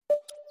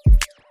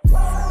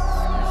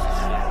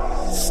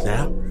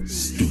Snap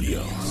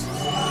Studios.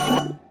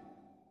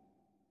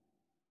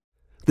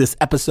 This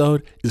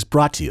episode is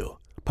brought to you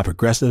by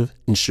Progressive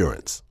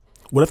Insurance.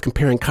 What if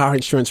comparing car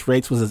insurance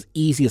rates was as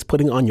easy as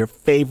putting on your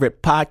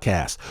favorite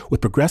podcast?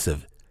 With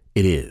Progressive,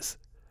 it is.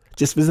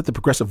 Just visit the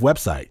Progressive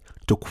website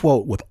to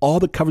quote with all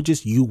the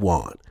coverages you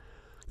want.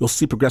 You'll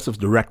see Progressive's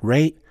direct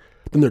rate.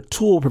 Then their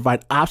tool will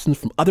provide options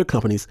from other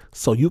companies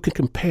so you can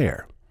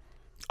compare.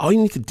 All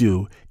you need to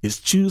do is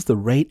choose the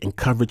rate and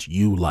coverage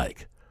you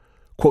like.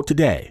 Quote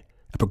today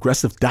at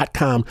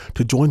Progressive.com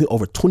to join the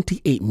over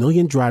 28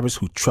 million drivers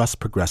who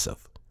trust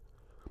Progressive.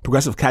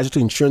 Progressive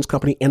Casualty Insurance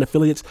Company and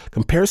Affiliates.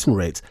 Comparison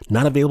rates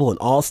not available in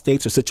all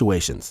states or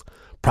situations.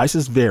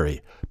 Prices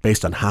vary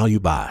based on how you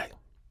buy.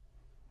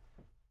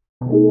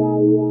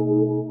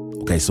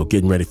 Okay, so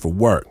getting ready for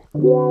work.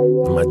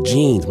 And my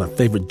jeans, my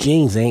favorite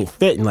jeans, they ain't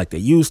fitting like they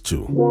used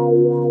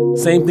to.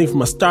 Same thing for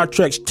my Star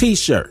Trek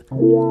t-shirt.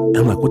 And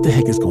I'm like, what the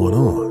heck is going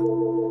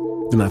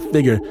on? Then I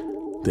figure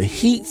the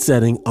heat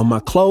setting on my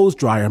clothes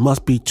dryer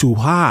must be too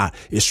high.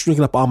 It's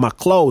shrinking up all my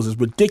clothes.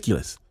 It's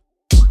ridiculous.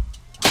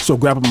 So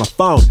grabbing my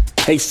phone,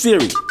 hey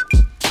Siri,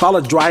 call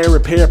a dryer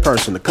repair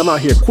person to come out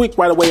here quick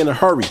right away in a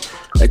hurry.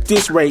 At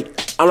this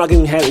rate, I'm not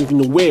going to have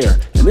anything to wear.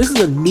 And this is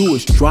the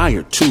newest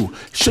dryer too.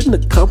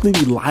 Shouldn't the company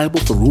be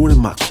liable for ruining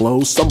my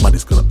clothes?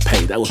 Somebody's going to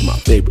pay. That was my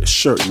favorite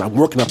shirt. And I'm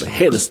working up a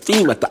head of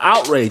steam at the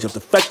outrage of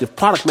defective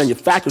product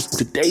manufacturers in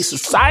today's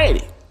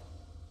society.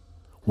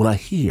 When I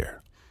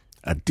hear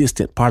a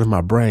distant part of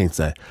my brain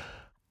say,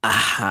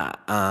 I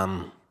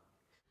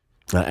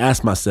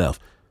ask myself,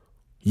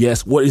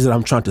 yes, what is it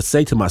I'm trying to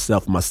say to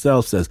myself? And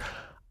myself says,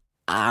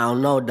 I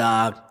don't know,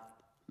 dog.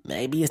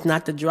 Maybe it's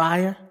not the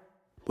dryer.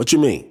 What you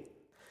mean?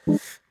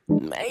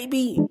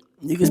 Maybe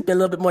you can spend a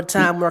little bit more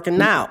time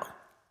working out.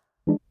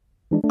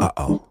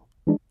 Uh-oh.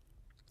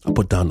 I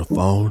put down the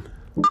phone,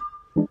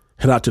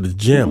 head out to the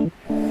gym.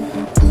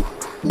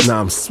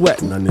 Now I'm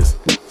sweating on this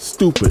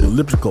stupid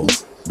elliptical,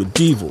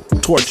 medieval,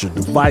 torture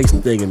device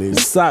thing, and it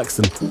sucks.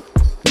 And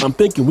I'm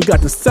thinking, we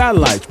got the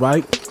satellites,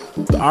 right?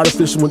 The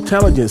artificial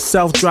intelligence,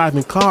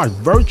 self-driving cars,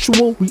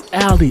 virtual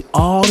reality,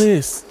 all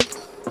this.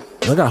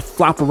 And I gotta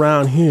flop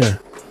around here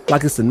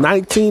like it's the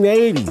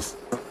 1980s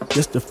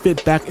just to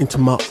fit back into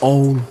my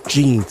own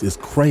jeans. It's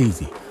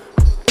crazy.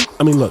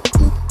 I mean, look,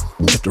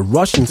 if the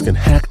Russians can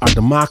hack our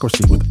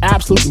democracy with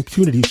absolute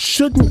impunity,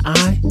 shouldn't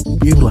I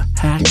be able to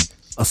hack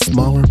a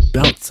smaller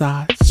belt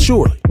size?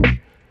 Surely.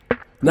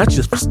 Not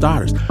just for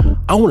starters.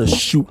 I want to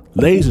shoot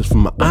lasers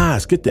from my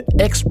eyes, get the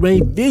X-ray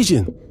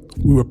vision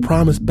we were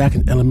promised back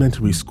in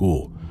elementary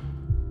school.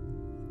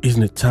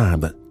 Isn't it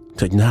time that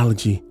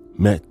technology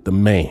met the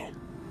man?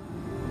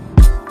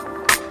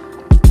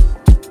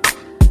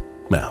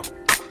 Now,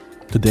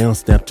 today on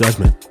Snap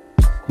Judgment,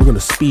 we're going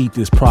to speed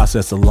this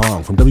process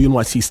along. From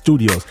WNYC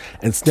Studios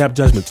and Snap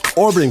Judgment's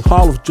orbiting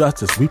Hall of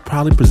Justice, we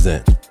proudly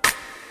present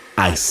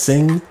I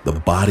Sing the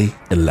Body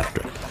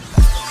Electric.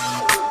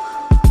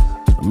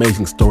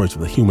 Amazing stories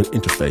with a human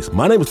interface.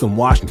 My name is Tim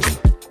Washington.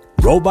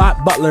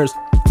 Robot butlers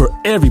for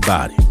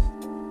everybody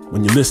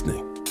when you're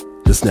listening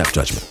to Snap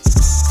Judgment.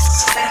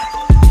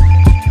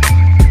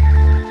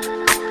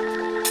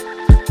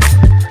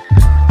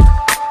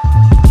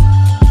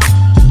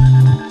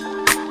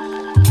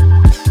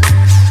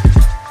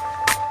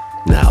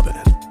 Now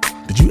then,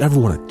 did you ever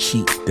want to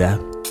cheat death?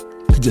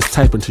 To just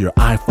type into your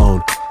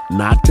iPhone,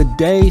 not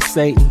today,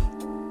 Satan,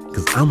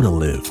 because I'm going to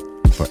live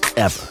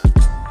forever.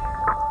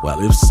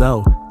 Well, if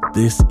so,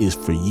 this is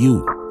for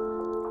you.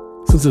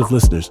 Sensitive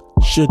listeners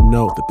should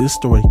note that this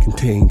story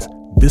contains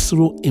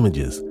visceral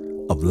images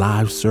of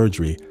live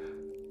surgery.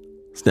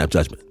 Snap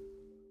Judgment.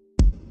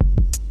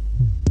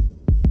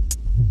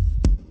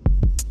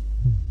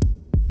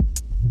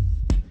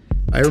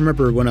 I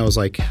remember when I was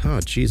like,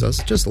 oh, geez, I was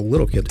just a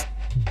little kid.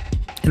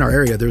 In our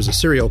area, there was a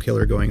serial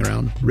killer going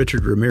around,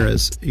 Richard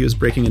Ramirez. He was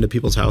breaking into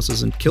people's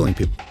houses and killing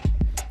people.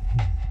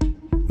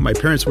 My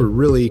parents were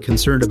really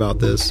concerned about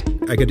this.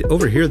 I could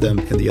overhear them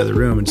in the other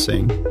room and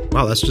saying,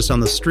 wow, that's just on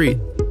the street.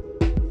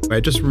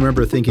 I just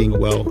remember thinking,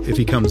 well, if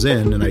he comes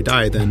in and I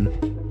die, then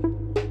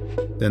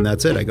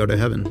that's it. I go to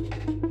heaven.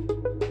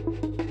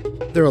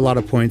 There are a lot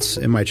of points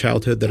in my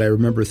childhood that I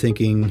remember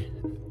thinking,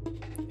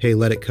 hey,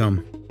 let it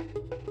come.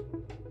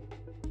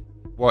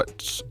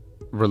 What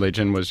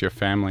religion was your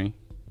family?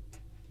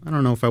 I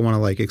don't know if I want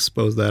to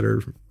expose that,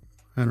 or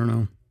I don't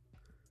know.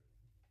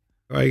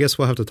 I guess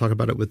we'll have to talk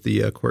about it with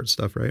the court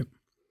stuff, right?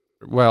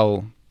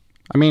 Well,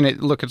 I mean,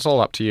 it's all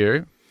up to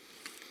you.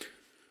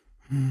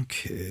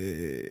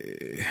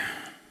 Okay.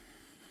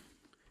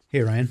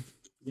 Hey, Ryan.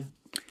 Yeah.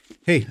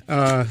 Hey,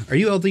 are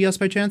you LDS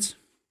by chance?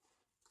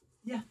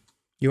 Yeah.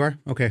 You are?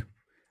 Okay.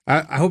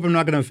 I hope I'm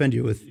not going to offend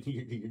you with...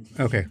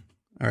 Okay.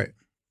 All right.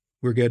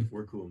 We're good?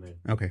 We're cool, man.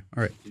 Okay.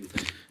 All right.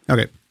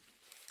 Okay.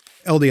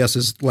 LDS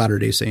is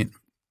Latter-day Saint.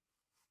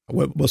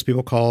 What most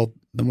people call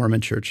the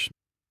Mormon Church.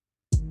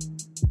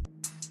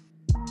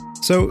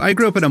 So I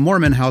grew up in a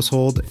Mormon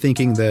household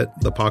thinking that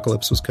the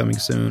apocalypse was coming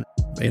soon.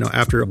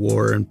 After a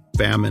war and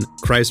famine,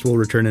 Christ will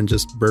return and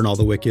just burn all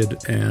the wicked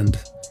and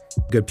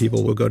good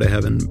people will go to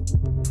heaven.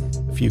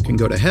 if you can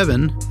go to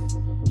heaven,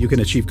 you can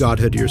achieve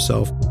godhood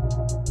yourself.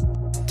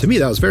 To me,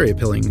 that was very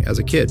appealing as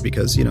a kid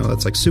because,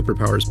 that's like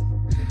superpowers.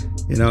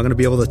 I'm going to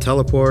be able to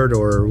teleport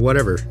or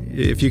whatever.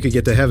 If you could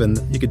get to heaven,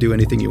 you could do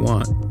anything you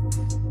want.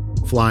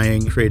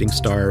 Flying, creating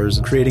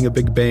stars, creating a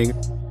Big Bang,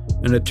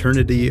 an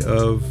eternity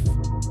of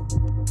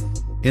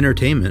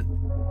entertainment.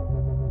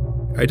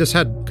 I just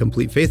had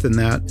complete faith in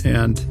that,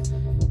 and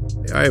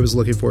I was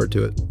looking forward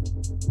to it.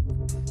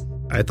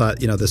 I thought,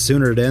 the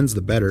sooner it ends,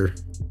 the better.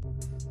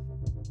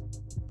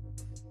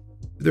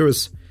 There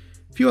was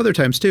a few other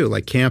times too,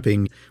 like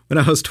camping. When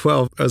I was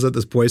 12, I was at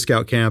this Boy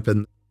Scout camp,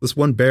 and this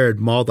one bear had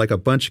mauled like a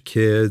bunch of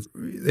kids.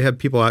 They had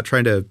people out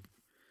trying to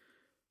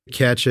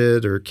catch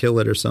it or kill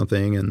it or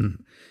something,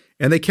 and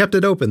they kept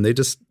it open. They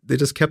just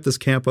kept this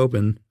camp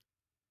open.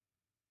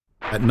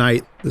 At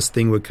night, this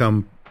thing would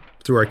come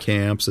through our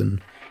camps,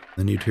 and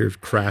then you'd hear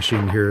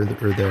crashing here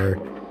or there.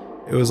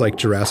 It was like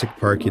Jurassic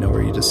Park,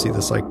 where you just see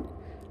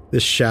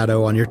this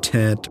shadow on your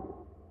tent,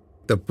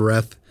 the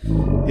breath,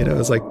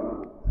 it's like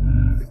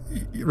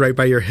right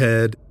by your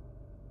head.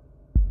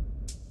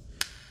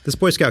 This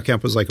Boy Scout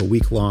camp was like a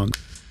week long.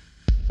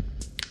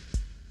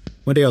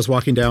 One day I was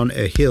walking down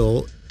a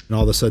hill, and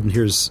all of a sudden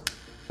here's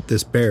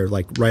this bear,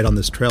 like right on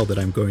this trail that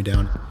I'm going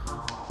down.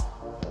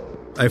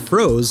 I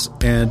froze,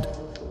 and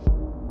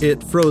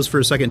it froze for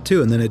a second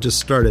too, and then it just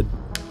started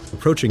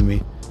approaching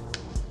me.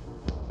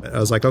 I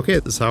was like, okay,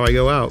 this is how I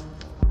go out.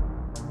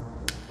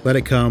 Let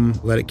it come,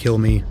 let it kill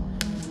me.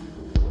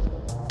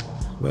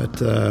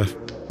 But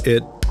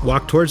it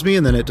walked towards me,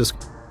 and then it just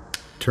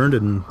turned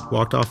and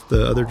walked off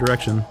the other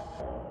direction.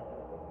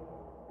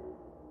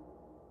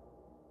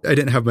 I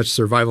didn't have much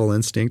survival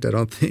instinct, I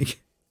don't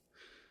think.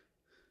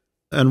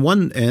 On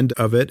one end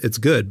of it, it's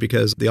good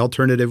because the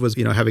alternative was,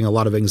 having a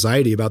lot of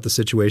anxiety about the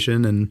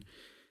situation and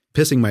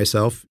pissing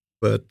myself.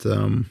 But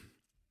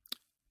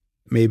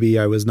maybe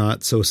I was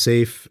not so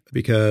safe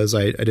because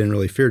I didn't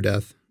really fear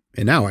death.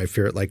 And now I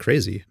fear it like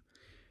crazy.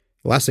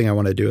 The last thing I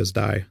want to do is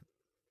die.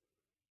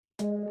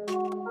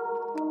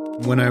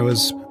 When I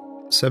was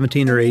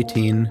 17 or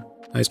 18,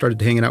 I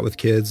started hanging out with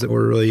kids that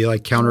were really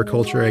like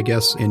counterculture, I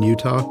guess, in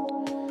Utah.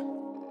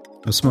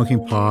 I was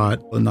smoking pot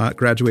and not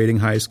graduating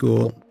high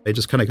school. I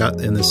just kind of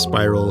got in this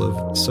spiral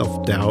of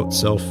self-doubt,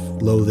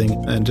 self-loathing,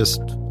 and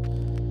just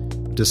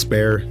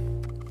despair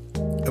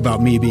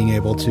about me being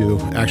able to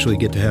actually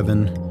get to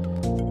heaven.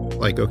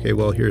 Like, okay,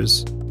 well,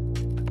 here's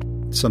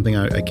something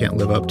I can't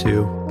live up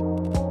to.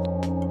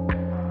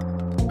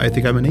 I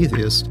think I'm an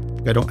atheist.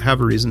 I don't have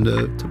a reason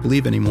to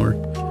believe anymore.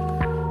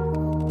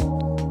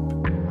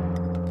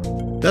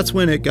 That's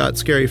when it got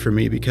scary for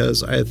me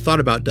because I had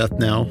thought about death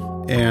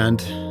now, and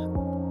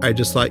I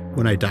just like,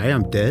 when I die,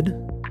 I'm dead?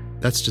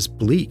 That's just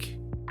bleak.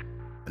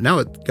 Now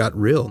it got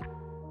real.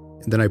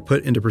 And then I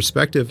put into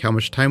perspective how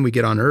much time we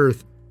get on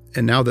Earth,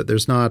 and now that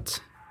there's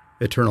not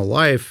eternal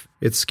life,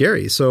 it's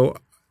scary. So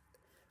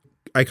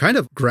I kind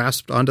of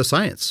grasped onto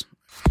science.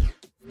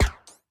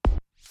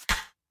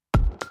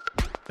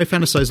 I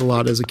fantasized a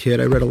lot as a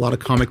kid. I read a lot of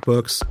comic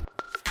books.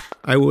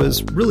 I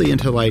was really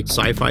into like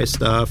sci-fi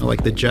stuff,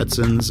 like the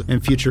Jetsons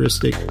and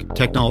futuristic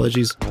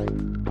technologies.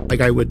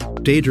 Like I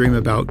would daydream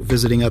about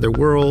visiting other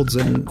worlds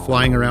and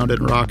flying around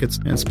in rockets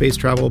and space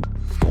travel.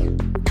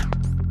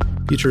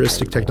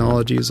 Futuristic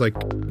technologies like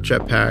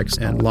jetpacks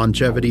and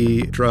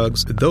longevity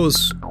drugs,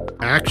 those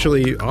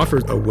actually offer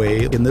a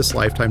way in this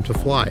lifetime to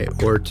fly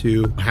or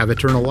to have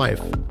eternal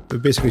life.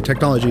 Basically,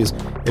 technology is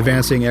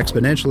advancing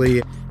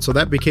exponentially, so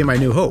that became my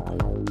new hope.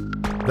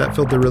 That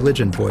filled the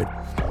religion void.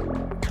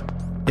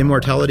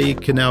 Immortality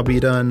can now be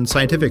done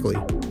scientifically.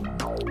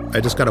 I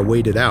just got to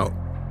wait it out.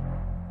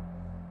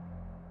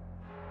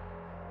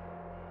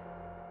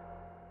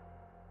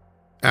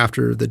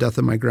 After the death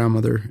of my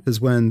grandmother is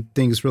when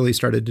things really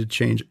started to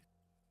change.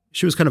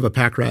 She was kind of a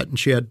pack rat, and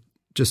she had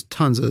just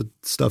tons of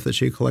stuff that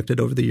she collected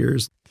over the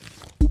years.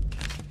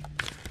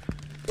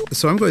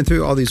 So I'm going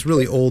through all these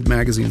really old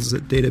magazines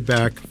that dated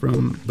back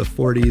from the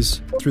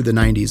 40s through the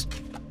 90s.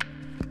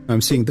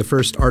 I'm seeing the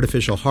first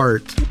artificial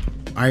heart,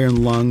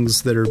 iron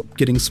lungs that are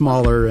getting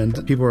smaller,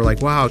 and people are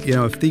like, wow,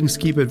 if things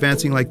keep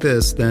advancing like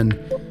this, then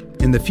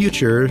in the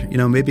future,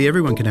 maybe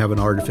everyone can have an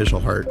artificial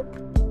heart.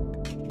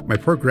 My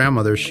poor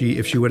grandmother,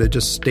 if she would have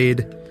just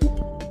stayed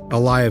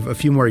alive a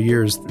few more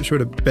years, she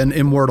would have been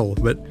immortal,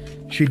 but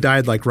she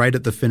died like right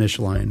at the finish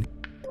line.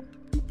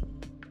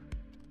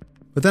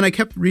 But then I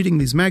kept reading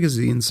these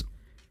magazines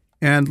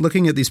and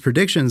looking at these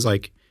predictions,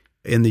 like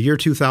in the year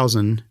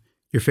 2000,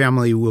 your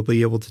family will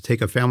be able to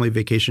take a family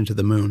vacation to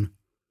the moon.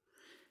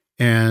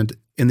 And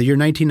in the year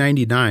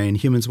 1999,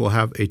 humans will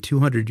have a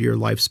 200-year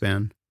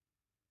lifespan.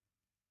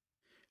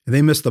 And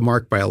they missed the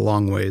mark by a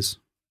long ways.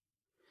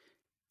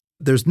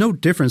 There's no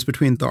difference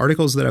between the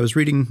articles that I was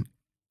reading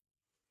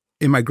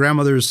in my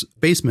grandmother's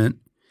basement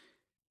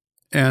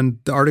and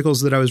the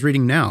articles that I was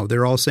reading now.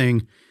 They're all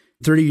saying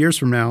 30 years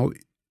from now,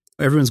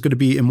 everyone's going to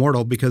be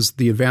immortal because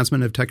the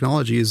advancement of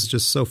technology is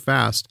just so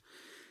fast.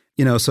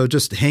 So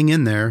just hang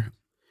in there.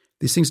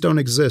 These things don't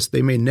exist.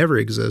 They may never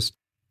exist.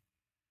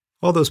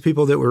 All those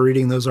people that were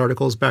reading those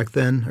articles back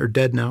then are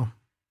dead now.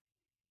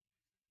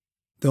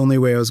 The only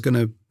way I was going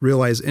to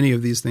realize any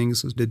of these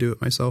things was to do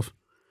it myself.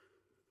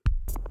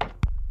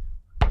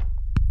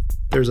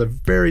 There's a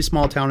very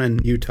small town in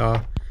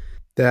Utah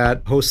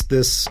that hosts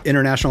this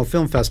international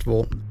film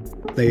festival.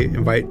 They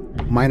invite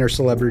minor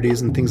celebrities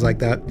and things like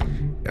that.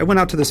 I went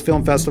out to this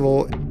film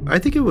festival. I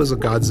think it was a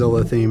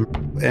Godzilla theme.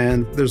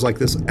 And there's like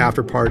this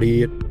after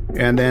party.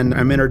 And then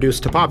I'm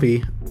introduced to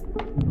Poppy.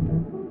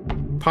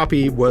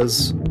 Poppy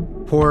was a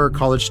poor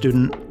college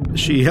student.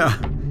 She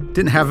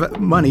didn't have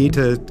money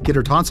to get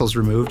her tonsils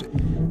removed.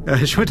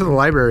 She went to the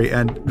library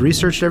and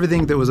researched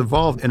everything that was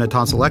involved in a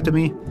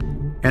tonsillectomy.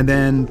 And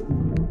then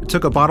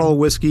took a bottle of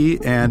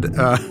whiskey and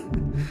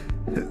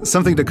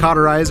something to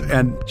cauterize,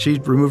 and she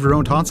removed her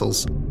own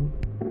tonsils.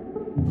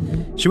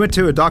 She went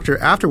to a doctor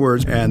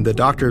afterwards, and the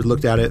doctor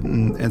looked at it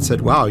and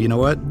said, wow, you know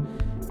what?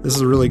 This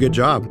is a really good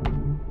job.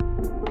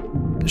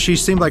 She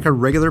seemed like a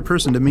regular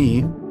person to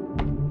me,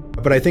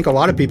 but I think a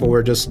lot of people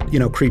were just,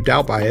 creeped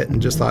out by it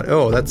and just thought,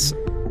 oh, that's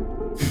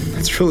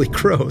really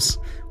gross.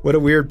 What a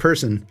weird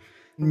person.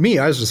 Me,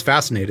 I was just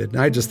fascinated.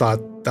 And I just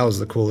thought that was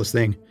the coolest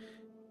thing.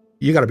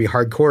 You got to be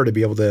hardcore to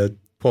be able to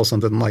pull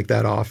something like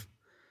that off.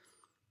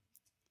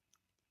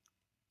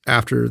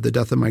 After the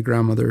death of my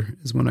grandmother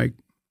is when I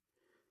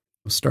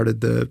started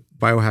the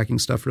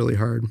biohacking stuff really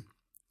hard.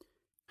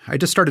 I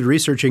just started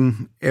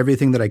researching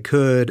everything that I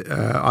could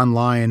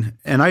online,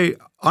 and I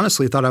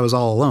honestly thought I was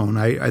all alone.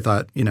 I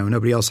thought,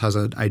 nobody else has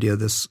an idea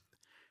this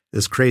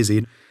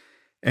crazy.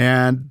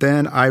 And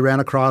then I ran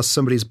across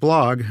somebody's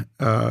blog,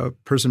 a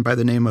person by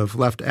the name of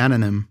Left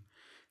Anonym,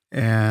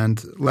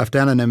 and Left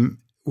Anonym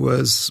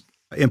was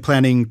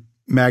implanting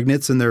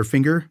magnets in their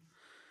finger,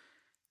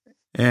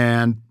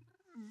 and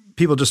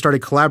people just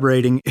started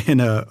collaborating in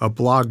a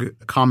blog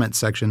comment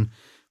section.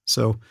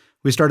 So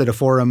we started a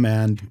forum,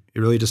 and it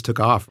really just took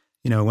off.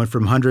 It went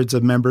from hundreds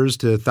of members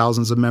to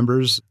thousands of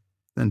members,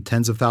 then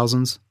tens of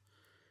thousands.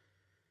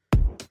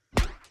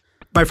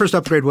 My first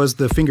upgrade was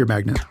the finger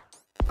magnet.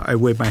 I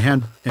wave my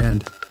hand,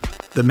 and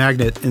the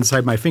magnet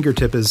inside my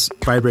fingertip is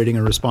vibrating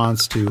in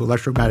response to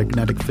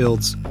electromagnetic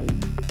fields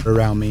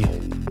around me.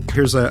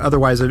 Here's an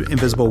otherwise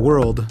invisible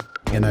world,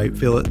 and I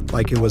feel it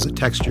like it was a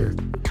texture.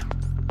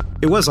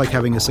 It was like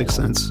having a sixth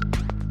sense.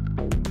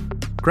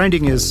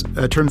 Grinding is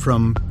a term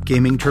from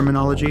gaming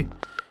terminology.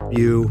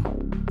 You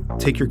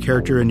take your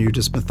character and you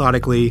just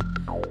methodically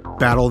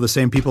battle the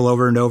same people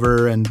over and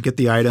over and get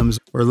the items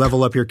or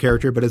level up your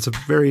character, but it's a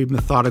very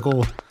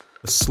methodical,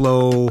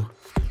 slow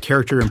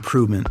character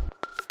improvement.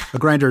 A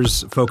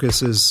grinder's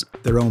focus is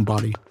their own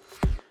body.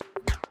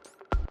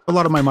 A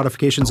lot of my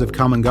modifications have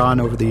come and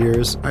gone over the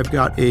years. I've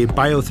got a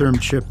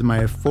biotherm chip in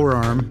my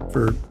forearm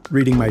for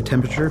reading my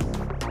temperature,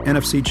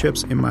 NFC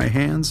chips in my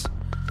hands.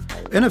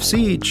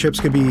 NFC chips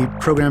can be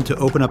programmed to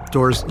open up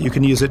doors. You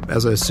can use it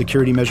as a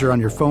security measure on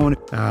your phone.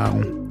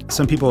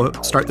 Some people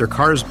start their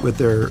cars with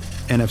their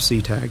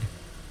NFC tag.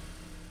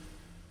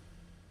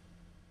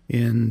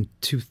 In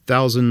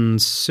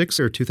 2006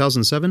 or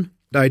 2007,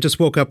 I just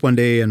woke up one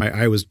day and my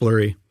eye was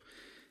blurry.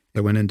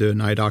 I went into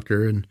an eye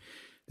doctor, and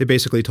they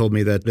basically told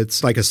me that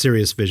it's like a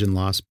serious vision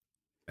loss.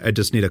 I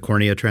just need a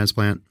cornea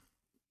transplant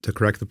to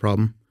correct the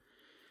problem.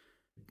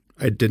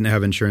 I didn't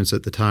have insurance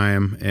at the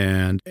time,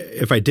 and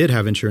if I did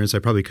have insurance, I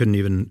probably couldn't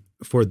even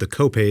afford the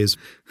copays.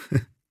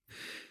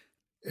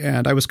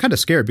 And I was kind of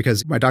scared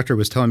because my doctor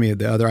was telling me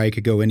the other eye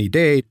could go any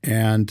day,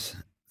 and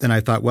then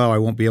I thought, well, I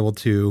won't be able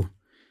to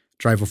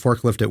drive a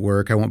forklift at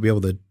work. I won't be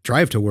able to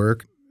drive to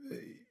work.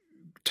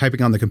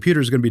 Typing on the computer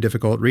is going to be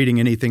difficult. Reading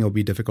anything will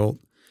be difficult.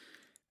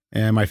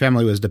 And my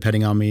family was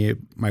depending on me.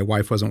 My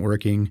wife wasn't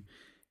working,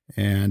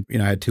 and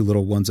I had two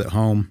little ones at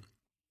home.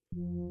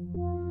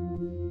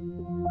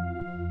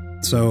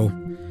 So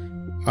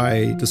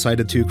I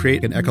decided to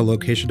create an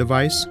echolocation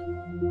device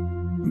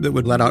that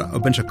would let out a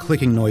bunch of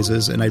clicking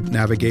noises, and I'd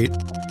navigate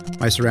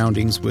my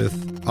surroundings with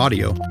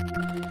audio.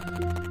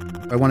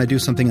 I want to do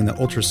something in the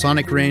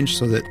ultrasonic range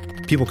so that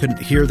people couldn't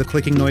hear the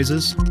clicking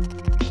noises.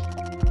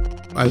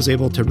 I was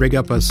able to rig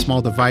up a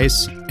small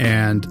device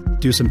and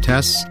do some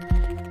tests.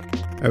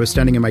 I was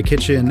standing in my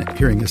kitchen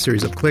hearing a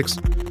series of clicks.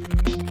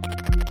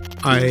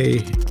 I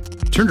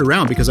turned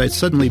around because I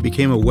suddenly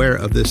became aware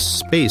of this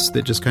space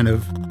that just kind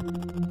of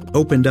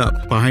opened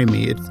up behind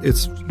me.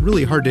 It's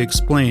really hard to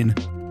explain.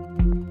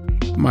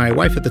 My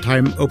wife at the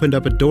time opened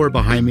up a door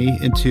behind me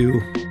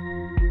into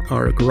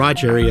our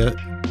garage area.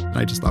 And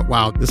I just thought,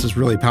 wow, this is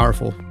really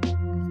powerful.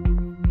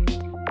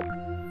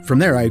 From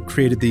there, I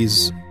created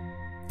these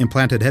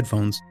implanted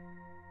headphones.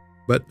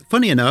 But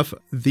funny enough,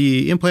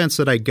 the implants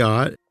that I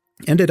got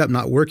ended up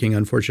not working,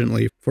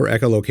 unfortunately, for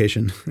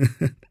echolocation.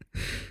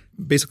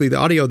 Basically, the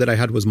audio that I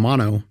had was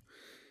mono.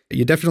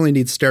 You definitely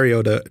need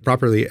stereo to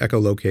properly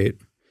echolocate.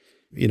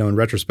 In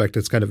retrospect,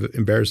 it's kind of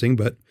embarrassing,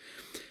 but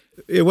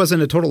it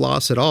wasn't a total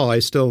loss at all. I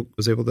still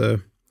was able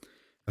to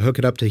hook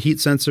it up to heat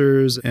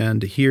sensors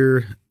and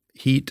hear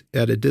heat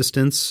at a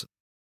distance.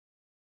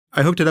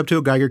 I hooked it up to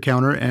a Geiger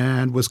counter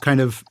and was kind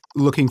of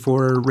looking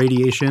for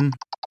radiation.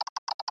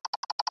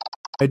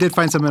 I did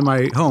find some in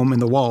my home in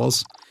the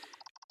walls.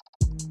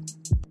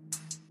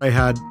 I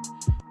had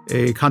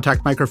a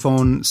contact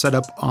microphone set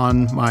up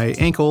on my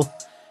ankle,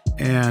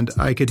 and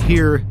I could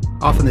hear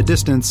off in the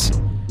distance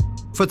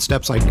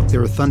footsteps like they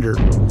were thunder.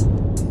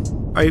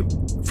 I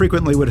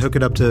frequently would hook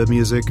it up to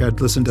music. I'd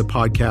listen to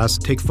podcasts,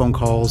 take phone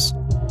calls,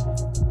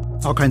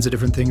 all kinds of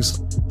different things.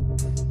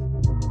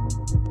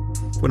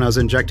 When I was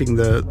injecting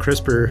the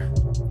CRISPR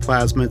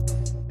plasmid,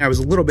 I was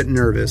a little bit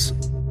nervous.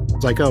 I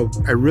was like, oh,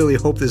 I really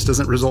hope this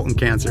doesn't result in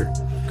cancer.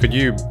 Could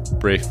you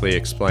briefly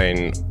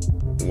explain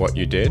what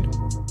you did?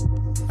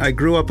 I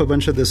grew up a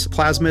bunch of this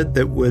plasmid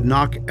that would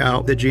knock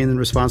out the gene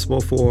responsible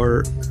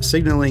for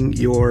signaling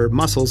your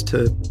muscles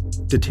to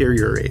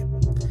deteriorate.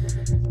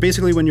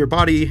 Basically, when your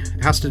body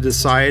has to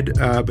decide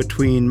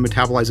between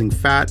metabolizing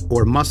fat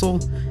or muscle,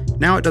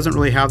 now it doesn't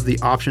really have the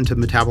option to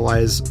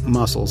metabolize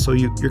muscle. So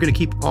you're going to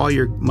keep all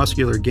your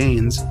muscular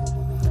gains,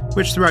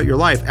 which throughout your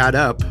life add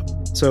up.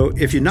 So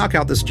if you knock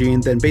out this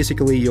gene, then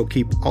basically you'll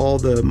keep all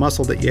the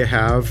muscle that you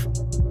have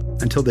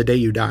until the day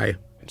you die.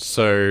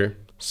 So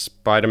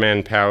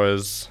Spider-Man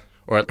powers,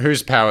 or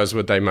whose powers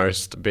would they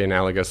most be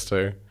analogous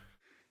to?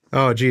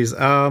 Oh, geez.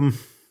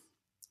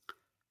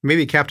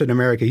 Maybe Captain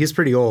America. He's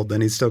pretty old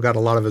and he's still got a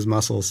lot of his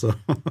muscles.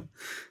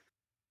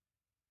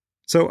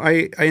 So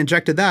I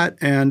injected that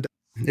and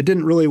it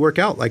didn't really work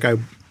out like I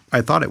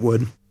thought it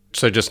would.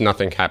 So just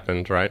nothing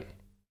happened, right?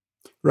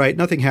 Right.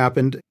 Nothing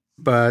happened,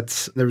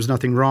 but there was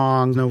nothing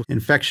wrong. No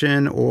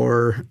infection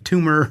or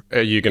tumor.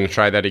 Are you going to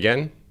try that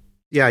again?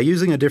 Yeah,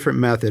 using a different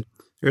method.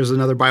 There's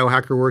another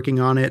biohacker working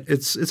on it.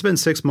 It's been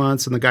 6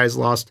 months and the guy's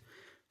lost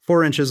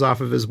 4 inches off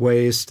of his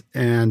waist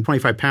and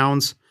 25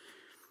 pounds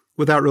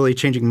without really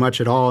changing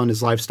much at all in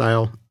his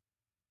lifestyle.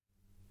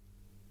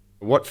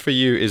 What for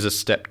you is a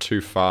step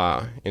too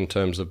far in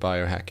terms of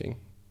biohacking?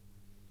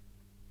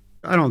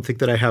 I don't think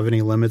that I have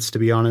any limits, to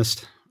be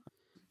honest.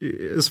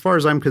 As far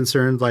as I'm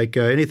concerned, like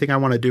anything I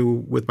want to do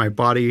with my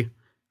body,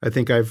 I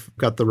think I've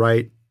got the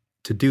right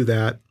to do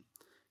that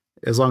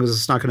as long as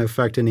it's not going to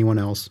affect anyone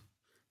else.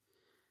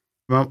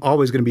 I'm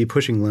always going to be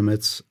pushing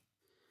limits.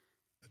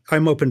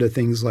 I'm open to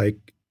things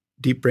like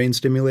deep brain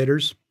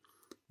stimulators,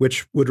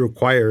 which would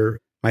require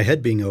my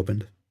head being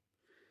opened.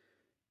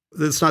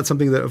 It's not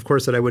something that, of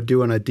course, that I would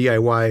do on a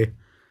DIY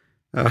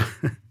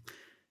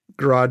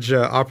garage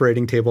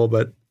operating table,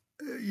 but,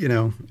 you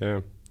know.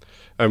 Yeah.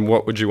 And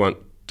what would you want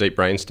deep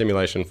brain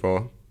stimulation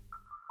for?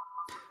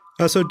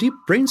 So deep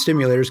brain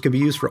stimulators can be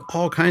used for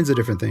all kinds of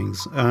different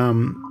things.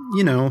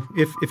 You know,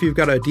 if you've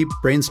got a deep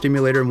brain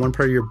stimulator in one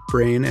part of your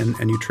brain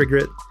and you trigger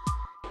it,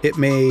 it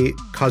may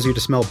cause you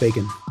to smell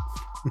bacon.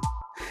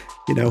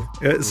 You know,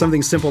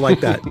 something simple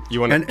like that.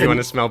 You want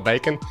to smell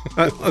bacon?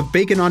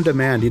 Bacon on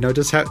demand, you know,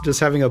 just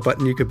having a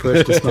button you could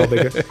push to smell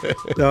bacon.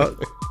 So,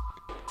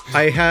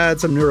 I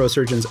had some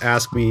neurosurgeons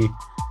ask me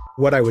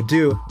what I would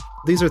do.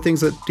 These are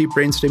things that deep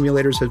brain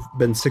stimulators have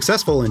been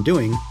successful in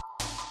doing.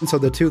 And so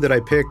the two that I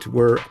picked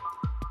were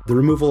the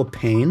removal of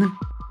pain.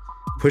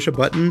 Push a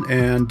button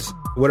and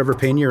whatever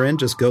pain you're in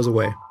just goes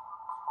away.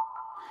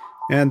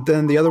 And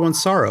then the other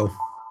one's sorrow.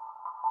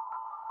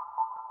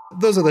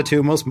 Those are the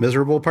two most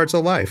miserable parts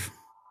of life.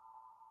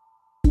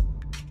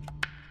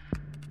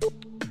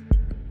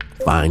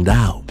 Find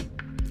out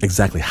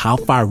exactly how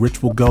far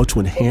Rich will go to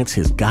enhance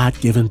his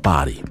God-given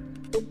body.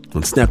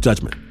 On Snap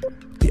Judgment,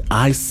 the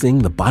I Sing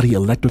the Body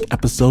Electric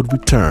episode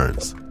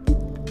returns.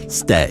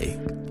 Stay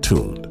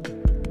tuned.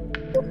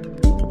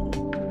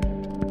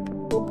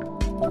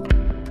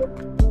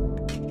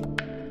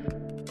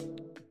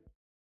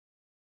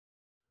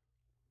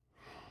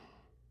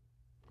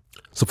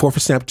 Support for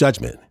Snap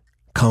Judgment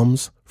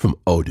comes from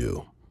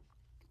Odoo.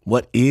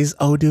 What is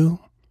Odoo?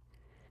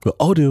 Well,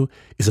 Odoo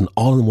is an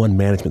all-in-one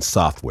management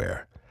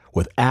software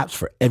with apps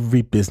for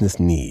every business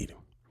need.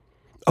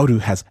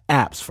 Odoo has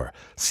apps for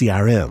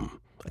CRM,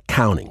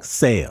 accounting,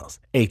 sales,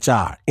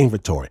 HR,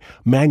 inventory,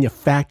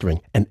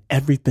 manufacturing, and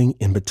everything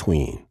in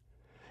between.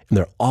 And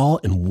they're all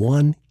in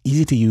one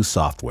easy-to-use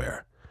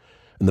software.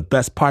 And the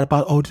best part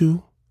about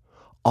Odoo?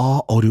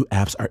 All Odoo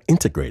apps are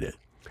integrated,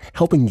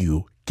 helping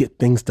you get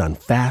things done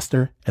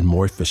faster and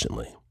more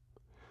efficiently.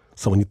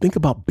 So when you think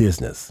about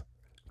business,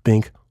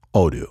 think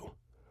Odoo.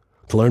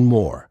 To learn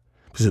more,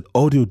 visit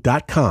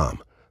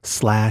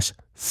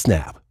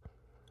odoo.com/snap.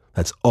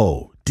 That's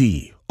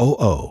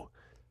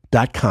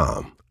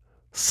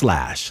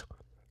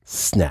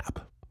odoo.com/snap.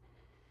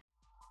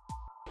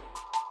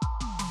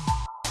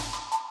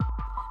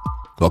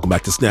 Welcome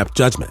back to Snap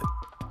Judgment.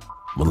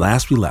 When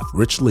last we left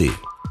Rich Lee,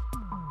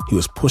 he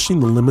was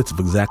pushing the limits of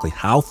exactly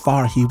how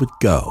far he would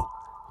go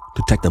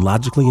to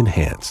technologically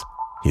enhance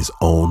his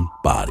own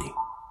body.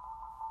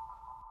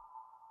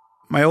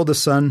 My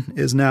oldest son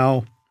is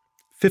now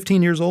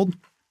 15 years old.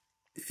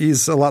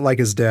 He's a lot like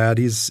his dad.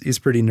 He's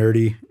pretty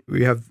nerdy.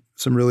 We have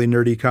some really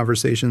nerdy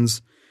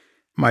conversations.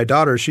 My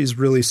daughter, she's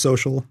really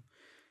social.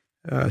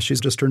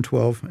 She's just turned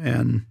 12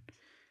 and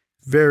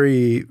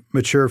very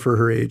mature for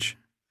her age.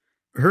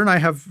 Her and I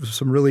have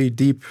some really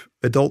deep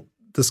adult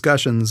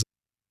discussions.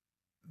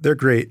 They're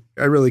great.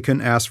 I really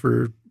couldn't ask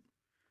for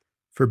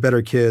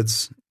better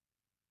kids.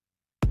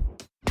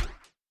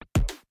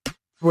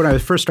 When I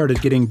first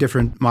started getting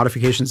different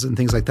modifications and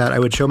things like that, I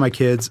would show my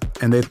kids,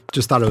 and they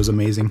just thought it was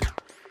amazing.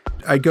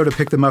 I'd go to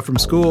pick them up from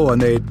school,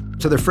 and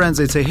to their friends,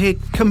 they'd say, "Hey,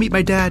 come meet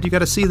my dad. You got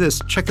to see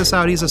this. Check this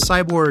out. He's a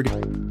cyborg."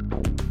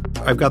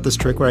 I've got this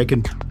trick where I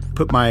can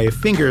put my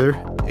finger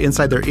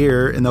inside their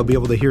ear, and they'll be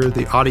able to hear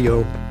the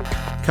audio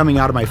coming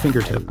out of my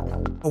fingertip.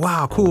 Oh,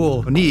 wow,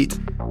 cool, neat.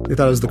 They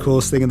thought it was the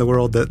coolest thing in the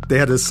world that they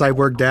had a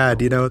cyborg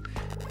dad,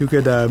 who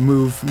could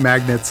move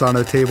magnets on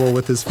a table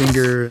with his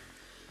finger.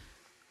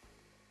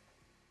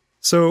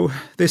 So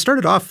they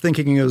started off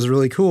thinking it was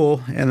really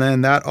cool, and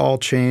then that all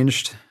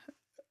changed.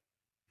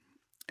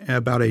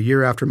 About a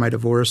year after my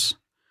divorce,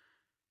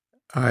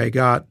 I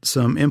got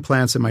some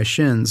implants in my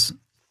shins,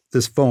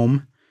 this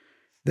foam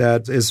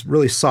that is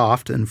really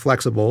soft and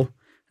flexible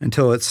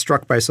until it's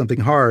struck by something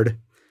hard.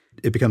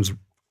 It becomes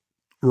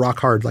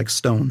rock hard like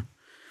stone.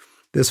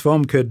 This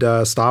foam could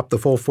stop the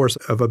full force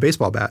of a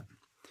baseball bat.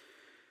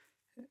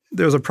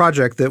 There was a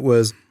project that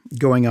was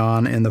going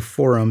on in the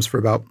forums for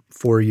about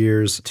 4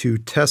 years to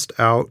test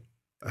out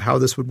how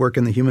this would work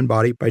in the human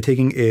body by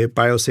taking a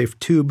biosafe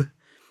tube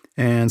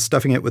and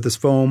stuffing it with this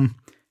foam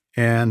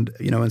and,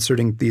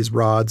 inserting these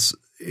rods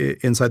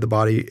inside the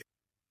body.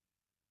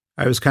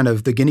 I was kind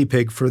of the guinea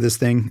pig for this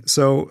thing.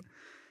 So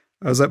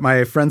I was at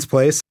my friend's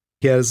place.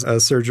 He has a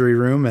surgery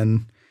room,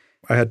 and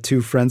I had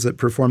 2 friends that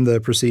performed the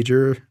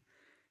procedure.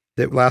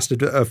 It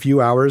lasted a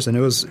few hours, and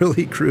it was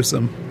really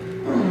gruesome.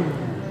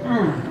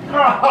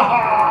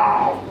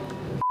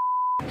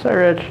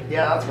 Sorry, Rich.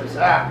 Yeah, that's what's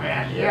up,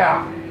 man.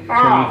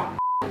 Yeah.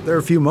 There were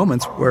a few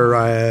moments where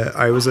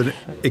I was in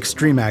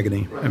extreme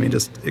agony. I mean,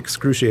 just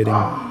excruciating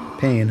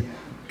pain,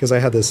 because I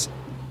had this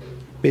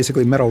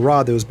basically metal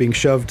rod that was being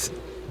shoved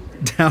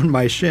down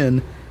my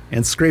shin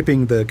and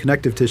scraping the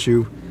connective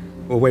tissue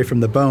away from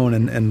the bone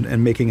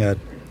and making a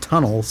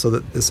tunnel so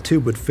that this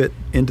tube would fit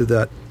into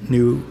that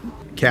new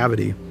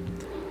cavity.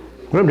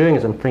 What I'm doing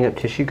is I'm freeing up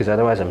tissue, because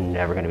otherwise I'm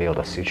never going to be able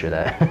to suture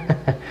that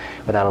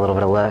without a little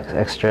bit of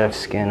extra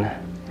skin.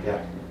 Yeah.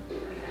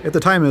 At the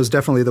time, it was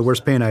definitely the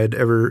worst pain I had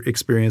ever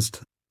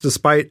experienced,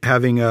 despite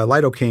having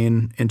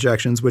lidocaine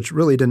injections, which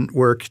really didn't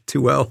work too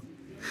well.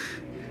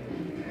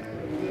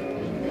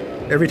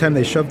 Every time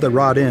they shoved the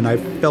rod in, I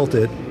felt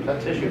it.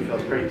 That tissue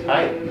feels pretty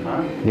tight,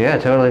 huh? Yeah,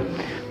 totally.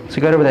 So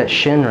go over that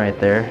shin right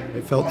there. I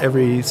felt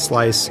every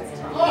slice.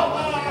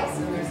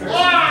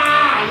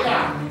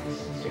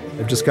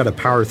 I've just got to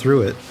power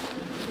through it.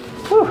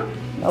 Whew,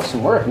 that was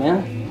some work,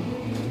 man.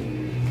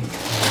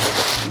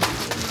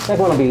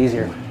 Second one will be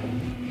easier.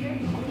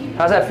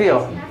 How's that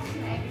feel?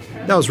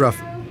 That was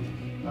rough.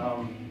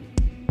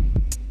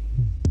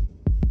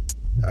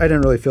 I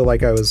didn't really feel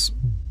like I was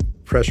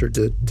pressured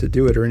to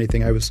do it or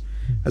anything. I was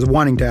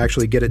wanting to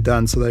actually get it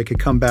done so that I could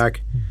come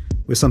back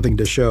with something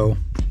to show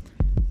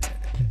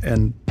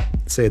and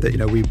say that,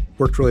 we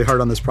worked really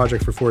hard on this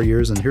project for 4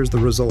 years and here's the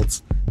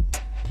results.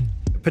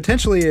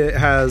 Potentially it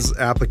has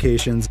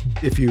applications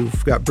if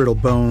you've got brittle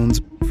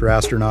bones for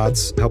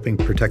astronauts, helping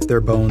protect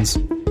their bones.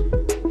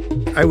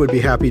 I would be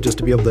happy just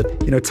to be able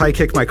to, tie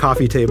kick my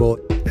coffee table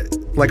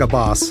like a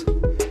boss.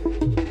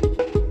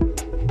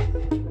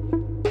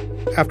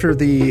 After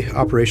the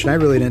operation, I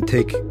really didn't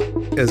take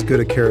as good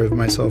a care of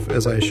myself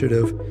as I should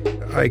have.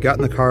 I got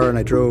in the car and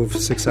I drove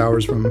 6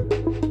 hours from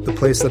the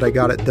place that I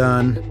got it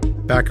done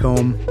back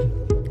home.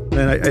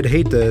 And I'd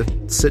hate to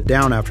sit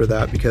down after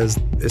that, because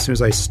as soon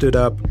as I stood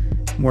up,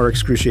 more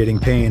excruciating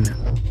pain.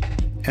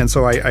 And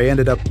so I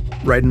ended up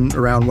riding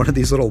around one of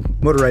these little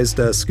motorized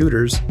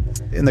scooters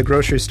in the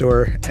grocery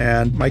store,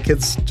 and my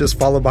kids just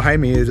followed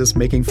behind me, just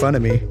making fun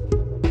of me.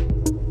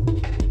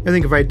 I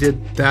think if I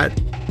did that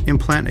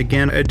implant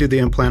again, I'd do the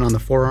implant on the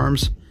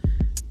forearms,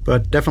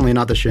 but definitely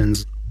not the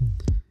shins.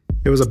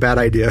 It was a bad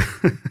idea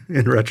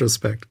in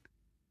retrospect.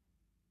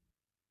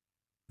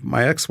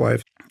 My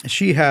ex-wife,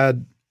 she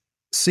had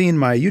seen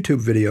my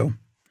YouTube video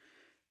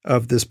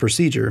of this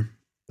procedure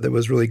that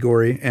was really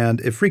gory,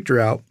 and it freaked her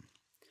out.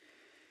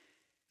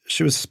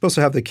 She was supposed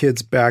to have the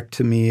kids back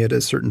to me at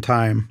a certain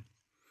time,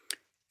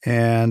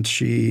 and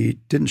she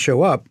didn't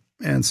show up,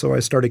 and so I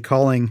started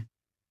calling.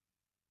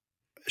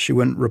 She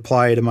wouldn't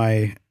reply to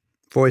my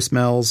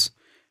voicemails.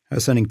 I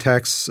was sending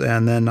texts,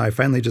 and then I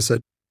finally just said,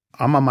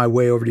 "I'm on my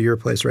way over to your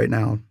place right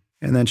now."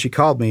 And then she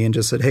called me and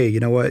just said, "Hey, you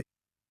know what?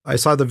 I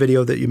saw the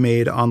video that you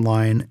made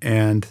online,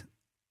 and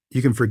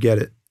you can forget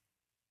it.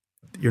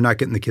 You're not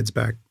getting the kids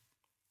back."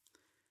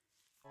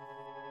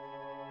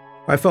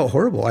 I felt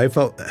horrible. I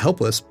felt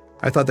helpless.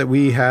 I thought that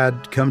we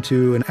had come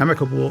to an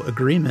amicable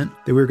agreement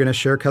that we were going to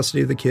share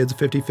custody of the kids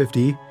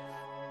 50-50.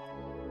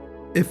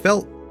 It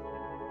felt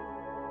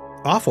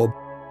awful.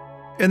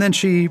 And then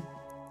she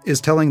is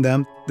telling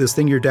them, "This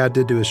thing your dad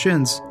did to his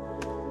shins,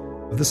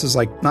 this is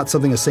like not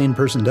something a sane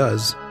person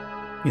does.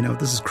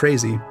 This is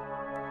crazy."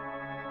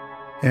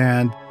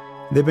 And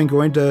they've been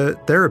going to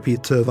therapy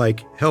to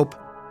help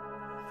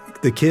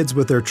the kids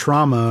with their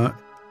trauma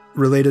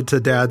related to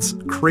dad's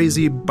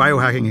crazy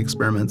biohacking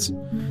experiments.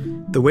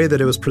 The way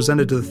that it was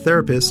presented to the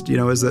therapist,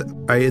 is that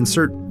I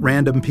insert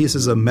random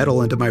pieces of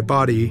metal into my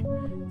body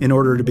in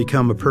order to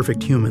become a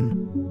perfect human.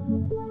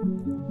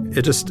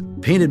 it just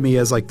painted me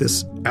as like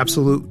this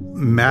absolute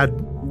mad,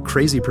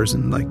 crazy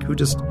person, like who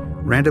just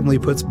randomly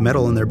puts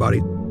metal in their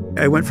body.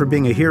 I went from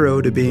being a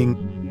hero to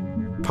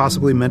being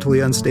possibly mentally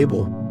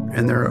unstable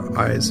in their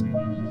eyes.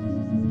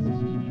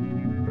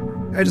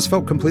 I just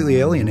felt completely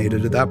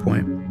alienated at that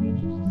point.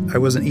 I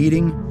wasn't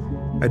eating.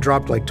 I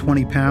dropped like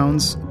 20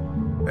 pounds.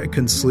 I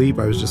couldn't sleep.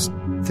 I was just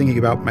thinking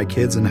about my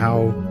kids and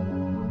how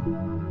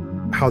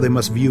they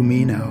must view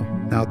me now.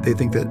 Now they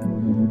think that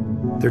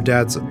their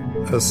dad's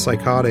a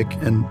psychotic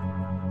and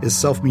is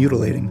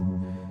self-mutilating.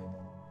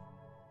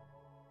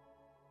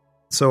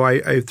 So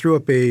I threw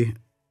up a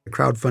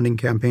crowdfunding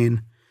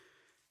campaign.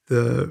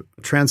 The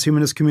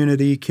transhumanist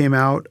community came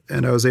out,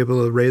 and I was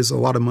able to raise a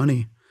lot of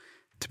money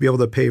to be able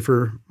to pay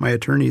for my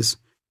attorneys.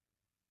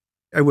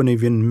 I wouldn't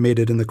have even made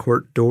it in the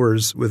court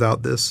doors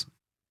without this.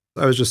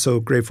 I was just so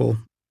grateful.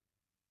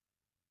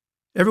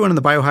 Everyone in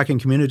the biohacking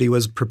community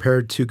was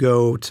prepared to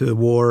go to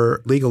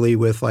war legally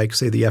with, like,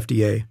 say, the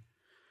FDA.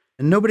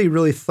 And nobody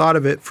really thought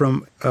of it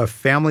from a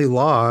family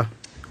law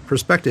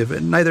perspective,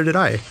 and neither did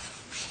I.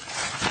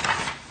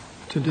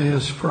 Today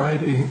is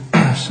Friday,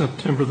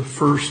 September the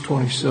 1st,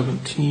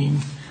 2017.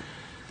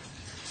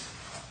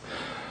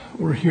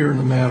 We're here in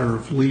the matter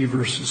of Lee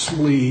versus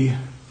Lee.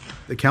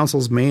 The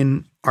council's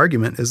main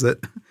argument is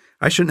that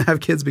I shouldn't have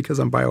kids because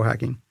I'm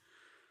biohacking.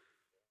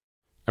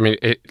 I mean,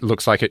 it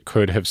looks like it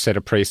could have set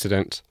a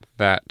precedent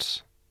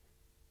that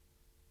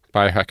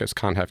biohackers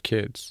can't have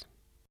kids.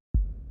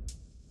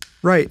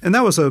 Right, and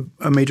that was a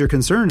major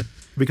concern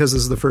because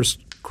this is the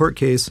first court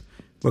case.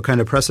 What kind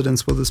of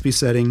precedents will this be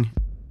setting?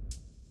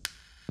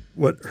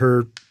 What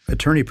her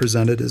attorney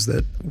presented is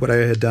that what I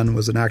had done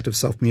was an act of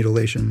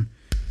self-mutilation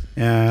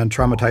and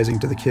traumatizing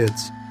to the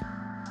kids.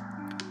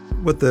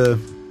 What the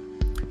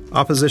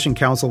opposition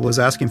counsel was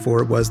asking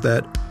for was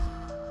that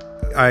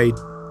I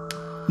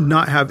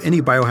not have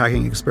any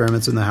biohacking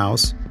experiments in the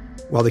house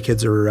while the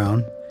kids are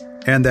around,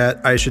 and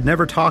that I should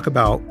never talk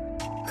about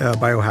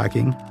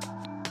biohacking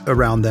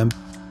around them.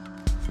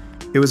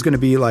 It was going to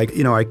be like,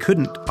 I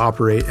couldn't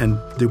operate and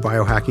do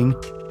biohacking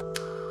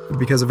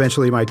because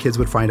eventually my kids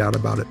would find out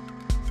about it.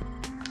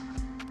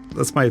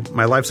 That's my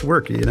life's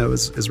work,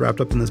 is wrapped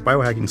up in this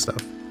biohacking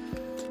stuff.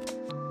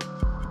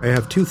 I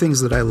have two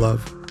things that I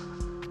love,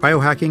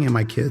 biohacking and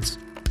my kids.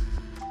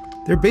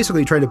 They're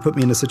basically trying to put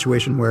me in a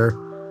situation where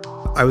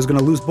I was going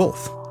to lose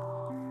both.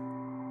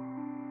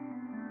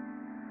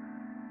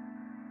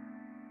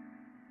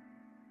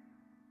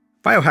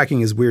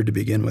 Biohacking is weird to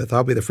begin with.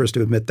 I'll be the first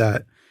to admit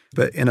that.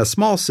 But in a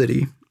small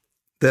city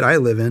that I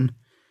live in,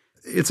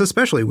 it's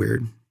especially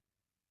weird.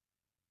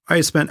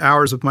 I spent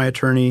hours with my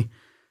attorney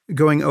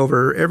going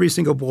over every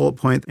single bullet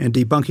point and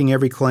debunking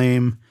every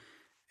claim.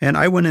 And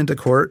I went into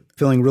court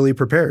feeling really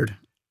prepared.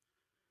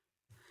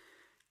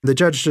 The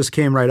judge just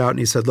came right out and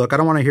he said, look, I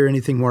don't want to hear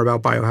anything more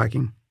about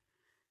biohacking.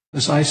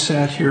 As I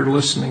sat here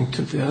listening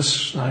to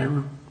this, I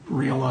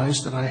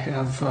realized that I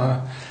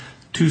have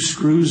 2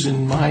 screws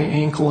in my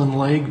ankle and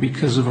leg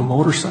because of a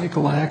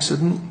motorcycle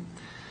accident.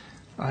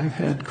 I've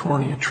had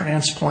cornea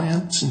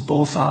transplants in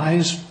both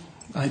eyes.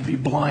 I'd be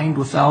blind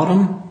without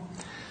them.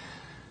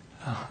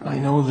 I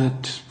know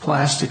that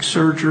plastic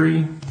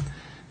surgery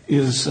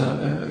is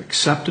an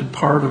accepted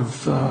part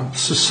of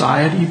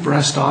society,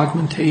 breast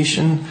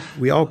augmentation.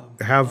 We all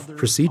have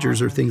procedures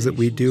or things that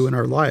we do in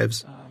our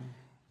lives.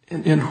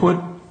 And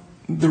what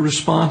the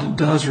respondent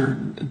does or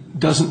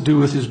doesn't do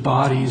with his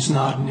body is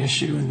not an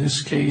issue in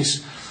this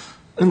case,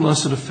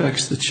 unless it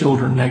affects the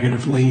children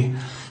negatively.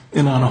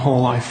 And on a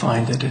whole, I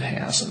find that it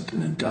hasn't,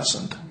 and it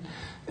doesn't.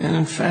 And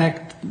in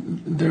fact,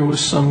 there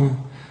was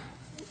some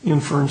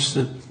inference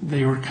that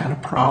they were kind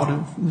of proud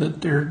of,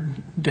 that their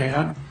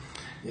dad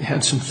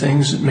had some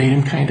things that made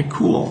him kind of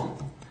cool.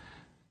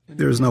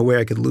 There's no way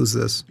I could lose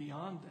this.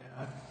 Beyond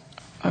that,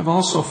 I've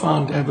also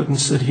found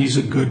evidence that he's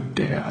a good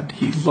dad.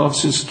 He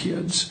loves his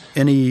kids.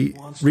 Any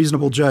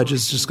reasonable judge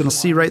is just going to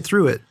see right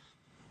through it.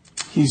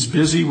 He's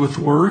busy with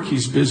work.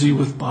 He's busy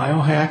with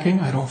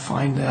biohacking. I don't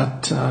find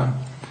that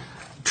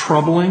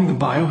troubling. The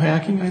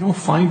biohacking, I don't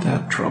find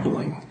that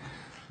troubling.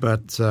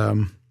 But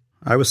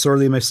I was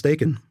sorely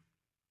mistaken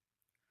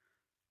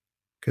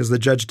because the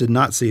judge did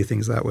not see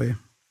things that way.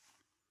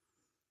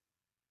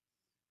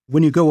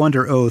 When you go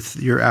under oath,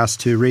 you're asked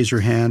to raise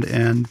your hand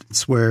and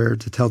swear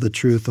to tell the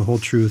truth, the whole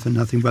truth, and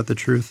nothing but the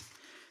truth.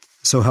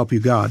 So help you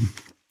God.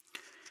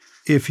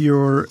 If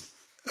you're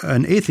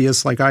an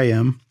atheist like I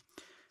am,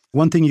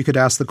 one thing you could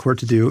ask the court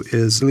to do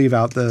is leave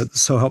out the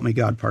so help me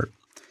God part.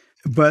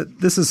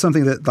 But this is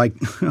something that,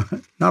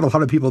 not a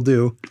lot of people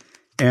do.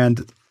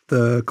 And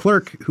the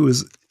clerk who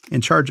was in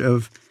charge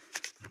of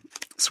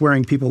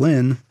swearing people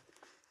in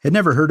had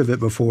never heard of it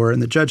before, and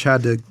the judge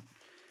had to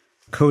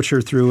coach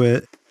her through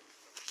it.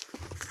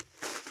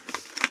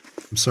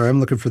 I'm sorry, I'm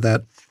looking for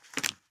that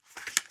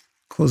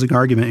closing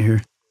argument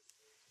here.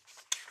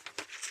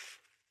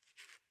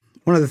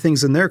 One of the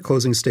things in their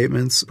closing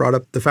statements brought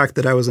up the fact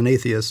that I was an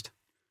atheist.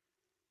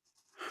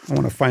 I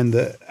want to find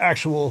the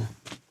actual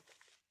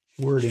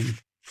wording.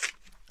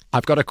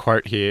 I've got a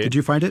quote here. Did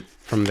you find it?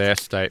 From their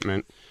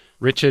statement.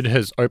 Richard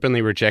has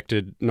openly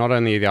rejected not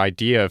only the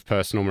idea of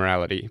personal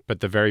morality, but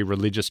the very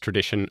religious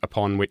tradition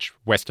upon which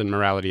Western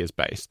morality is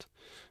based.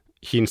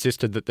 He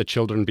insisted that the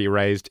children be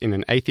raised in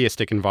an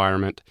atheistic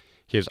environment.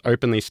 He has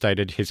openly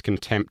stated his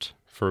contempt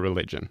for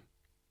religion.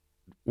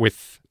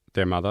 With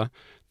their mother,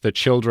 the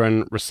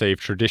children receive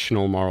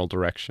traditional moral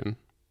direction.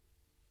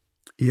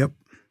 Yep.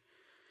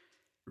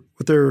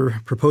 What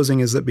they're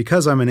proposing is that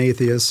because I'm an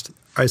atheist,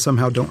 I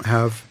somehow don't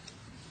have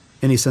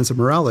any sense of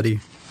morality.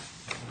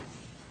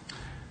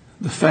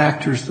 The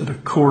factors that a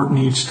court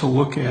needs to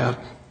look at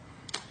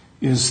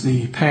is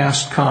the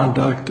past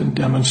conduct and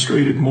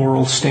demonstrated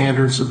moral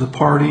standards of the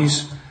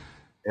parties.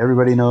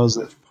 Everybody knows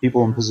that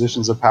people in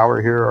positions of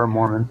power here are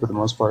Mormon for the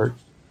most part.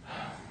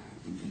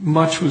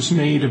 Much was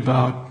made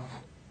about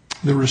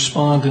the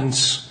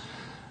respondents'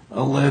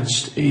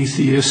 alleged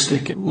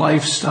atheistic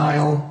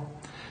lifestyle.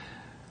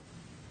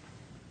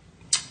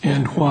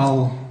 And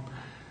while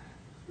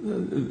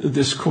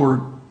this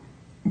court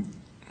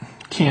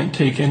can't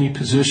take any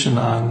position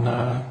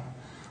on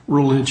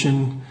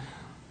religion,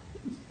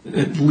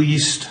 at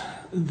least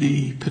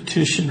the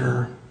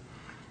petitioner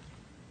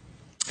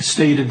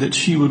stated that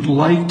she would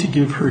like to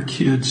give her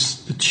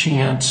kids the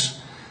chance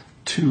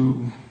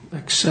to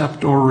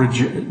accept or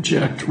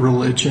reject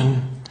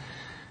religion.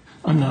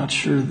 I'm not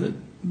sure that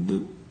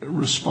the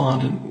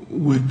respondent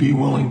would be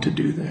willing to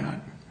do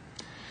that.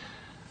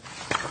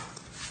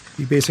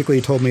 He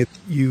basically told me,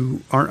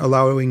 you aren't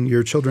allowing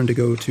your children to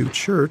go to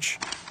church.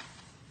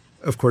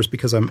 Of course,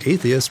 because I'm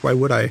atheist, why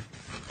would I?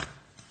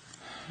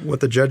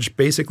 What the judge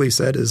basically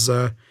said is,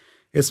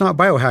 it's not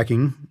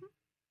biohacking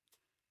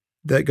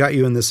that got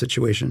you in this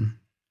situation.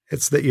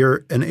 It's that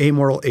you're an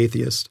amoral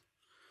atheist.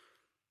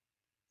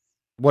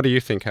 What do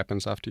you think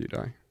happens after you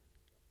die?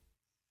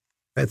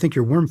 I think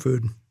you're worm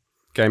food.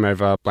 Game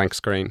over, blank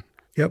screen.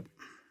 Yep,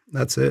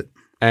 that's it.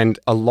 And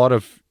a lot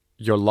of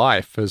your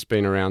life has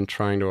been around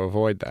trying to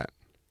avoid that.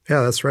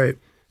 Yeah, that's right.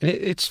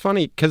 It's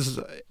funny because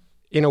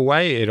in a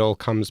way it all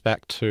comes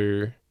back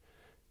to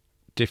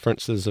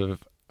differences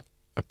of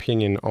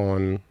opinion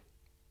on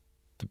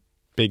the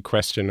big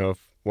question of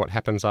what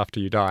happens after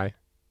you die.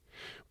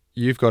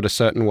 You've got a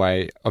certain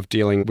way of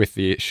dealing with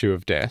the issue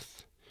of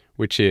death,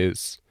 which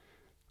is,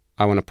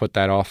 I want to put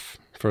that off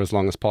for as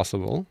long as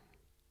possible.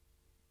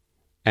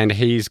 And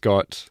he's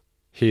got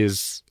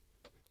his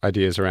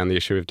ideas around the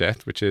issue of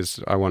death, which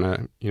is, I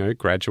want to,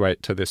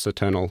 graduate to this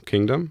eternal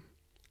kingdom.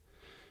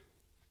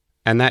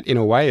 And that, in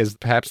a way, is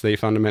perhaps the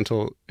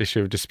fundamental issue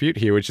of dispute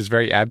here, which is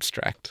very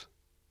abstract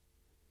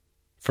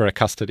for a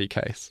custody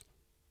case.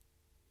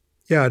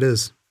 Yeah, it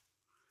is.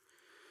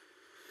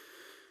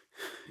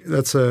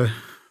 That's a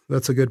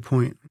good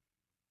point.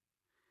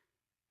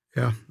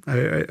 Yeah,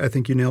 I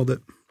think you nailed it.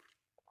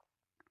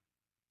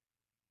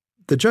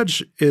 The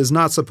judge is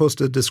not supposed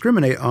to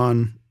discriminate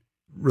on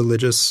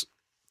religious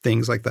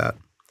things like that.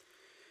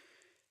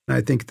 And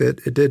I think that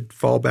it did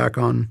fall back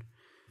on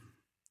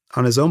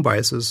his own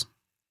biases.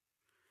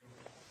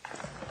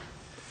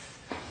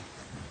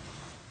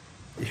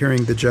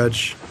 Hearing the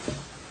judge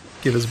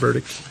give his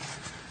verdict.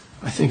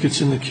 I think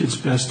it's in the kid's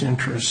best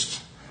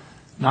interest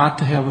not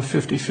to have a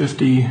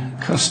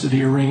 50-50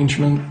 custody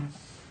arrangement.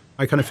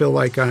 I kind of feel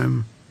like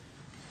I'm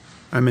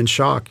in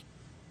shock.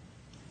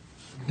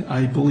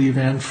 I believe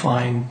and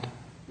find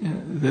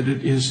that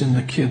it is in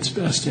the kid's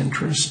best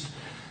interest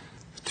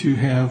to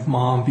have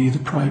mom be the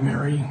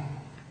primary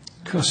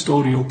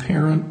custodial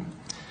parent.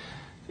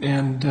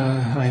 And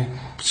I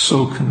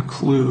so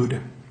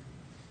conclude.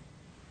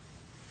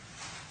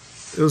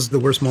 It was the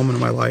worst moment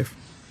of my life.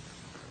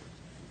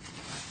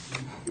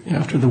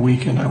 After the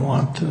weekend, I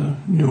want a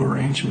new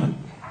arrangement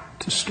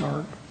to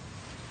start.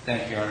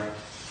 Thank you, Art.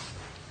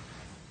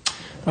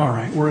 All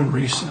right, we're in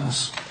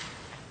recess.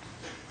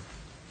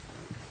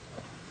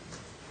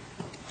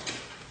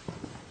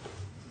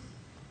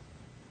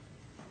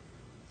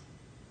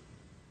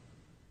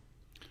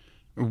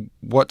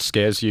 What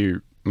scares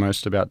you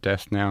most about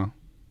death now?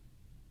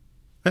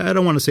 I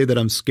don't want to say that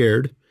I'm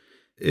scared.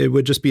 It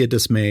would just be a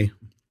dismay.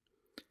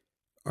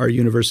 Our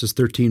universe is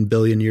 13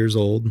 billion years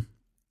old.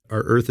 Our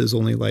Earth is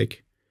only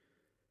like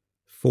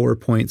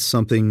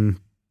 4-point-something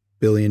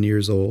billion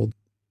years old.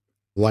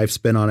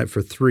 Lifespan on it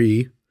for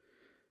 3.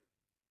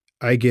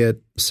 I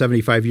get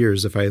 75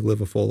 years if I live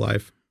a full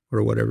life,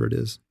 or whatever it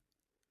is.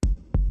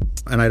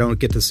 And I don't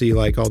get to see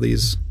like all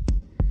these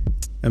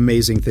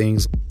amazing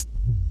things.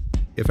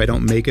 If I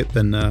don't make it,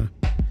 then I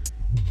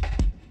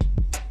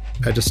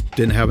just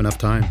didn't have enough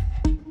time.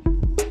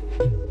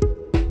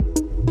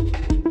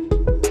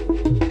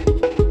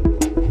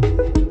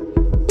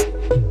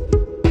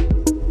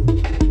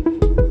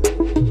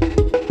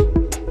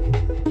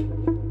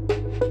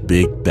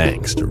 Big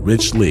thanks to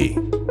Rich Lee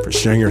for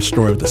sharing her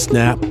story with the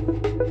Snap,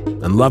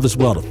 and love as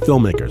well to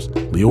filmmakers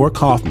Leora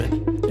Kaufman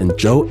and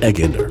Joe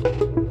Egender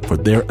for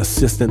their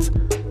assistance.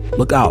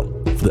 Look out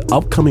for the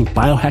upcoming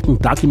biohacking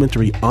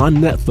documentary on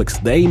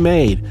Netflix they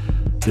made.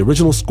 The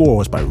original score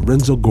was by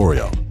Renzo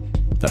Gorio.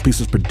 That piece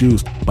was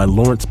produced by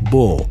Lawrence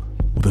Bull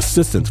with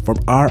assistance from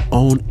our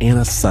own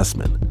Anna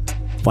Sussman.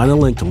 Find a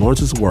link to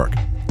Lawrence's work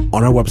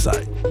on our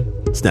website,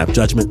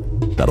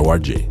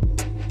 snapjudgment.org.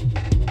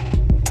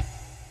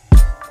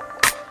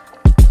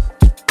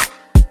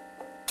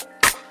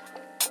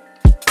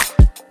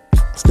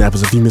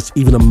 Snappers, if you miss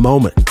even a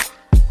moment,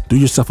 do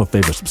yourself a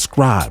favor,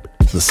 subscribe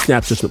to the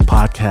Snap Judgment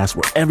Podcast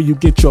wherever you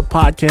get your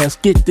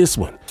podcast. Get this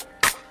one.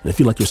 And if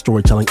you like your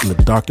storytelling in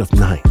the dark of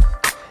night,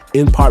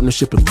 in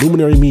partnership with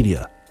Luminary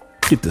Media,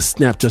 get the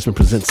Snap Judgment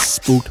Presents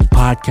Spooked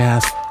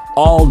Podcast,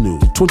 all new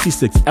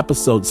 26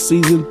 episode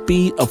season.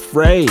 Be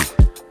afraid.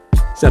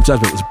 Snap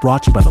Judgment is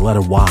brought to you by the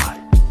letter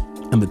Y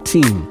and the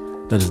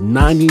team that is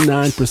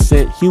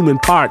 99% human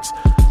parts.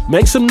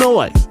 Make some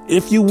noise,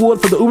 if you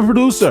would, for the Uber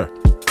producer,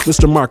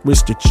 Mr. Mark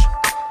Ristich,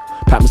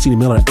 Pat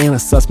Messini-Miller, Anna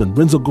Sussman,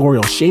 Renzo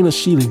Goriel, Shayna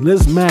Sheely,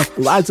 Liz Mack,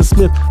 Eliza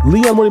Smith,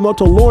 Leon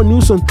Morimoto, Lauren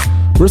Newsom,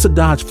 Marissa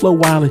Dodge, Flo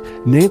Wiley,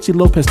 Nancy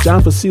Lopez,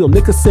 John Facile,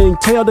 Nika Singh,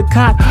 Teo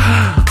DeCott.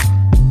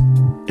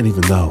 And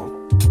even though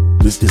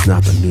this is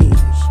not the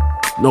news,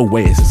 no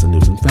way is this the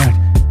news. In fact,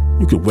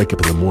 you could wake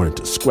up in the morning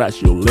to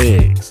scratch your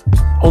legs,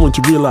 only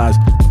to realize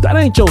that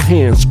ain't your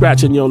hand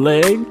scratching your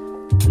leg.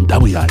 And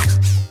double yikes,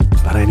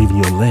 that ain't even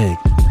your leg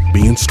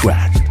being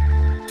scratched.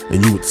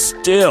 And you would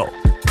still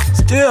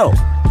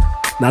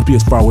not be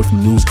as far away from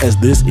the news as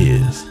this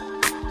is.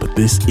 But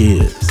this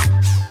is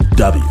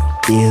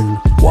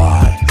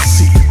WNY.